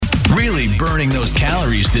burning those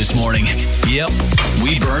calories this morning? Yep,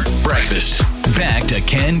 we burnt breakfast. Back to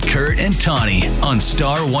Ken, Kurt, and Tawny on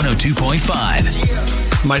Star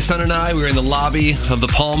 102.5. My son and I, we were in the lobby of the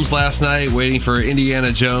Palms last night waiting for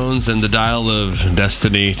Indiana Jones and the Dial of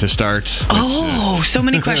Destiny to start. Oh, so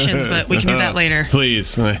many questions, but we can do that later.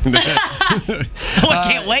 Please. I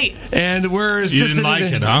can't wait. And we're just didn't like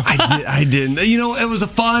it, huh? I didn't. You know, it was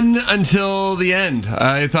fun until the end.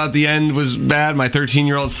 I thought the end was bad. My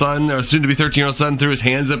 13-year-old son, or soon-to-be 13-year-old son, threw his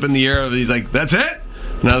hands up in the air. He's like, "That's it?"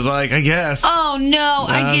 And I was like, I guess. Oh, no.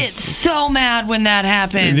 I get so mad when that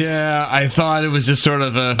happens. Yeah, I thought it was just sort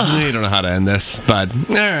of a, you don't know how to end this, but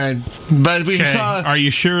all right. But we saw... Are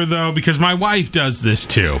you sure, though? Because my wife does this,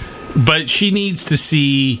 too. But she needs to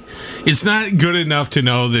see... It's not good enough to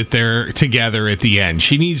know that they're together at the end.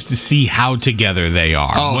 She needs to see how together they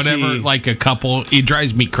are. Oh, whatever, like a couple... It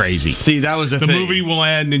drives me crazy. See, that was the thing. thing. The movie will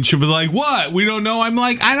end, and she'll be like, what? We don't know. I'm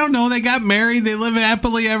like, I don't know. They got married. They live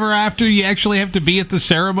happily ever after. You actually have to be at the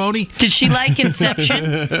ceremony. Did she like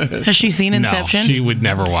Inception? Has she seen Inception? No, she would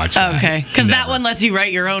never watch that. Okay, because that one lets you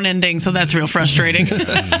write your own ending, so that's real frustrating.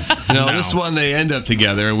 No, this one, they end up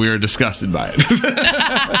together, and we were disgusted by it.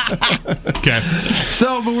 Okay.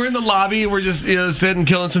 So, but we're in the lobby. We're just sitting,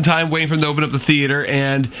 killing some time, waiting for them to open up the theater.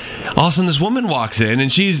 And all of a sudden, this woman walks in,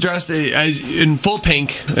 and she's dressed in full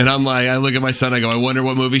pink. And I'm like, I look at my son. I go, I wonder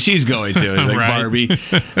what movie she's going to. Like right. Barbie.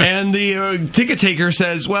 And the ticket taker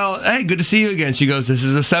says, well, hey, good to see you again. She goes, this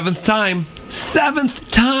is the seventh time.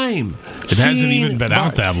 Seventh time. It hasn't even been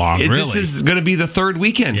out that long, really. This is going to be the third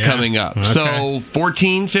weekend coming up. Okay. So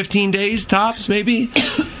 14, 15 days tops, maybe.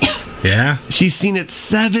 Yeah. She's seen it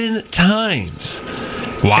 7 times.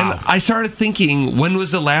 Wow. And I started thinking, when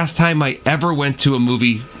was the last time I ever went to a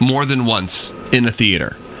movie more than once in a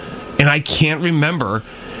theater? And I can't remember.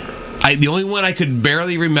 The only one I could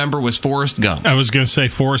barely remember was Forrest Gump. I was going to say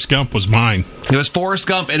Forrest Gump was mine. It was Forrest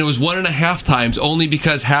Gump, and it was 1.5 times, only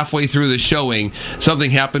because halfway through the showing,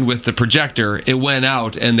 something happened with the projector. It went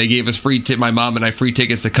out, and they gave us my mom and I free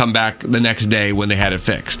tickets to come back the next day when they had it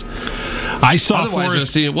fixed. I saw Otherwise, I've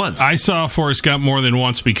seen it once. I saw Forrest Gump more than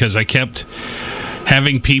once because I kept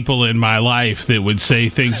having people in my life that would say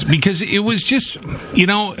things, because it was just,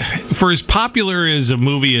 for as popular as a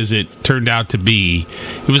movie as it turned out to be,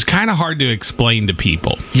 it was kind of hard to explain to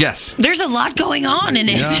people. Yes. There's a lot going on in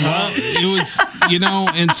it. Yeah. Well, it was,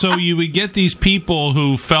 and so you would get these people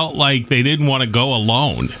who felt like they didn't want to go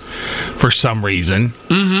alone for some reason.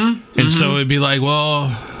 Mm-hmm. And so it'd be like,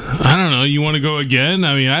 well, I don't know, you want to go again?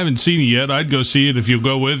 I mean, I haven't seen it yet. I'd go see it if you'll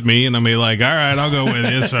go with me. And I'd be like, all right, I'll go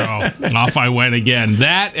with you. So off I went again.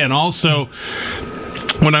 That, and also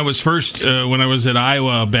when I was at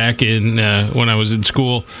Iowa back in, when I was in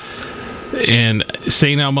school, and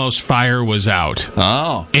St. Elmo's Fire was out.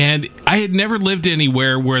 Oh. And I had never lived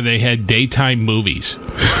anywhere where they had daytime movies. So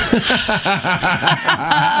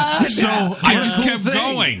I just kept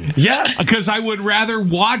going. Yes. Because I would rather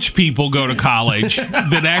watch people go to college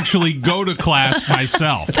than actually go to class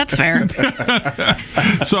myself. That's fair.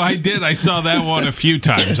 So I did. I saw that one a few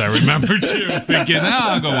times. I remember, too, thinking,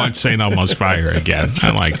 I'll go watch St. Elmo's Fire again.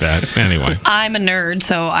 I like that. Anyway. I'm a nerd,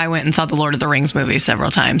 so I went and saw the Lord of the Rings movies several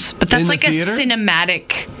times. But that's like a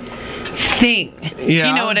cinematic thing. Yeah.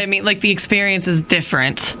 You know what I mean? Like, the experience is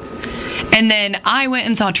different. And then I went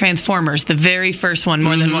and saw Transformers, the very first one,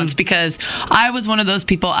 more than once, because I was one of those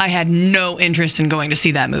people, I had no interest in going to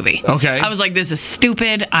see that movie. Okay. I was like, this is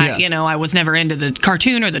stupid. I was never into the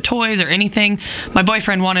cartoon or the toys or anything. My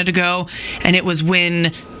boyfriend wanted to go, and it was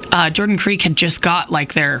when Jordan Creek had just got,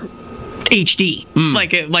 like, their HD,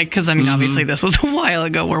 because obviously this was a while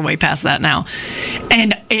ago. We're way past that now,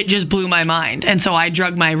 and it just blew my mind. And so I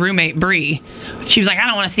drugged my roommate Bree. She was like, "I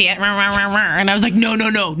don't want to see it," and I was like,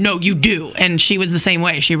 "No, you do." And she was the same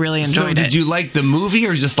way. She really enjoyed it. So, did you like the movie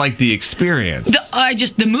or just like the experience?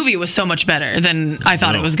 The movie was so much better than I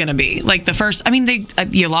thought it was going to be. Like the first,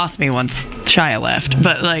 you lost me once Shia left,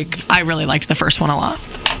 but I really liked the first one a lot.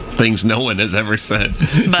 Things no one has ever said.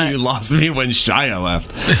 But you lost me when Shia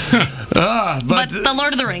left. But the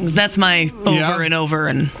Lord of the Rings, that's my over and over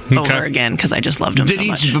and over again, because I just loved them so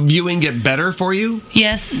much. Did each viewing get better for you?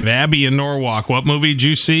 Yes. Abby in Norwalk, what movie did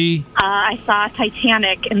you see? I saw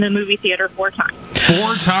Titanic in the movie theater 4 times.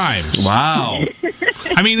 4 times? Wow.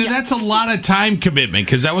 And that's a lot of time commitment,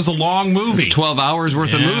 because that was a long movie. It's 12 hours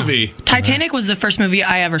worth of movie. Titanic was the first movie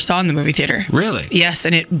I ever saw in the movie theater. Really? Yes,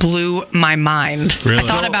 and it blew my mind. Really? I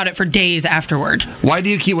thought about it for days afterward. Why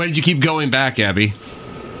did you keep going back, Abby?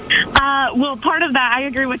 Well, part of that, I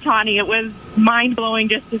agree with Tawny. It was mind-blowing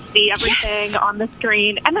just to see everything on the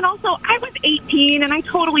screen. And then also, I was 18 and I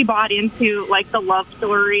totally bought into like the love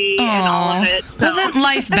story and all of it. So. Wasn't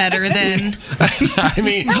life better then? I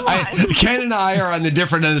mean, Ken and I are on the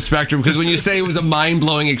different end of the spectrum, because when you say it was a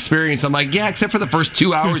mind-blowing experience, I'm like, yeah, except for the first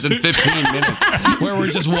 2 hours and 15 minutes where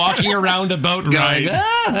we're just walking around a boat going,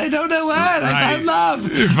 I don't know what, I found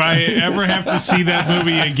love. If I ever have to see that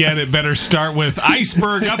movie again, it better start with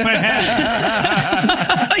Iceberg up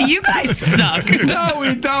ahead. You guys suck. No,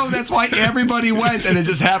 we don't. That's why everybody went, and it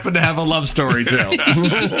just happened to have a love story, too. All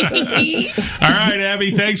right,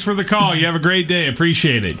 Abby, thanks for the call. You have a great day.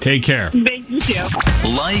 Appreciate it. Take care. Thank you, too.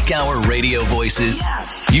 Like our radio voices?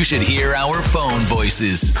 You should hear our phone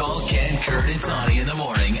voices. Call Ken, Kurt, and Tawny in the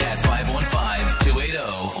morning at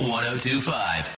 515-280-1025.